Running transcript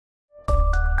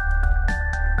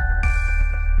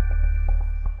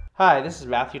Hi, this is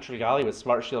Matthew Trigali with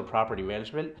Smart Shield Property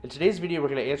Management. In today's video, we're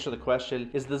going to answer the question,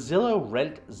 is the Zillow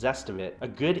Rent Zestimate a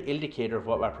good indicator of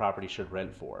what my property should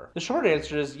rent for? The short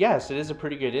answer is yes, it is a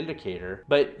pretty good indicator,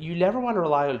 but you never want to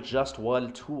rely on just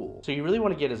one tool. So you really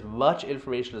want to get as much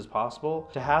information as possible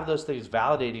to have those things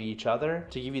validating each other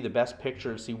to give you the best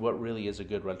picture and see what really is a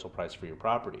good rental price for your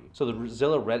property. So the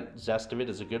Zillow Rent Zestimate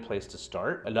is a good place to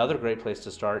start. Another great place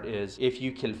to start is if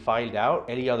you can find out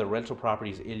any other rental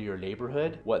properties in your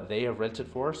neighborhood, what they have rented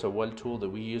for. So one tool that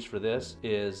we use for this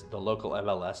is the local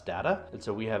MLS data. And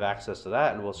so we have access to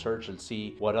that and we'll search and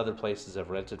see what other places have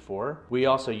rented for. We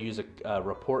also use a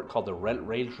report called the Rent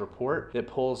Range Report that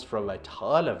pulls from a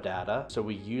ton of data. So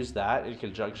we use that in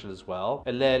conjunction as well.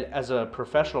 And then as a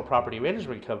professional property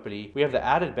management company, we have the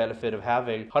added benefit of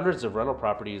having hundreds of rental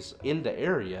properties in the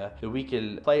area that we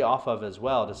can play off of as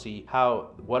well to see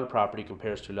how one property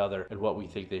compares to another and what we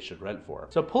think they should rent for.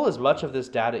 So pull as much of this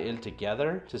data in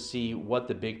together to see what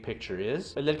the big picture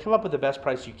is, and then come up with the best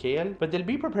price you can, but then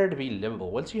be prepared to be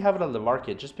nimble. Once you have it on the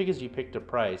market, just because you picked a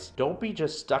price, don't be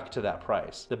just stuck to that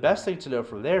price. The best thing to know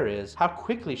from there is, how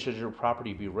quickly should your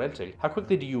property be renting? How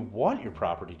quickly do you want your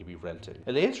property to be renting?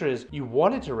 And the answer is, you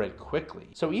want it to rent quickly.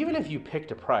 So even if you picked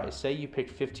a price, say you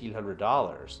picked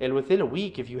 $1,500, and within a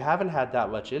week, if you haven't had that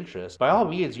much interest, by all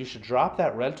means, you should drop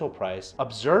that rental price,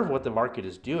 observe what the market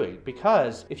is doing,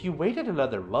 because if you waited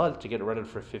another month to get it rented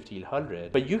for $1,500,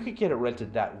 but you could get it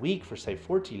rented that week for say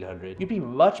 $1,400, you'd be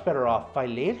much better off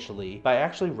financially by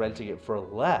actually renting it for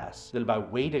less than by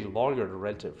waiting longer to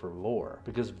rent it for more,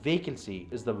 because vacancy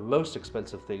is the most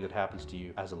expensive thing that happens to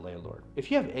you as a landlord. If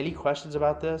you have any questions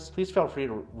about this, please feel free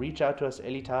to reach out to us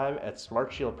anytime at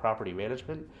Smart Shield Property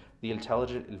Management, the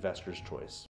intelligent investor's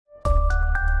choice.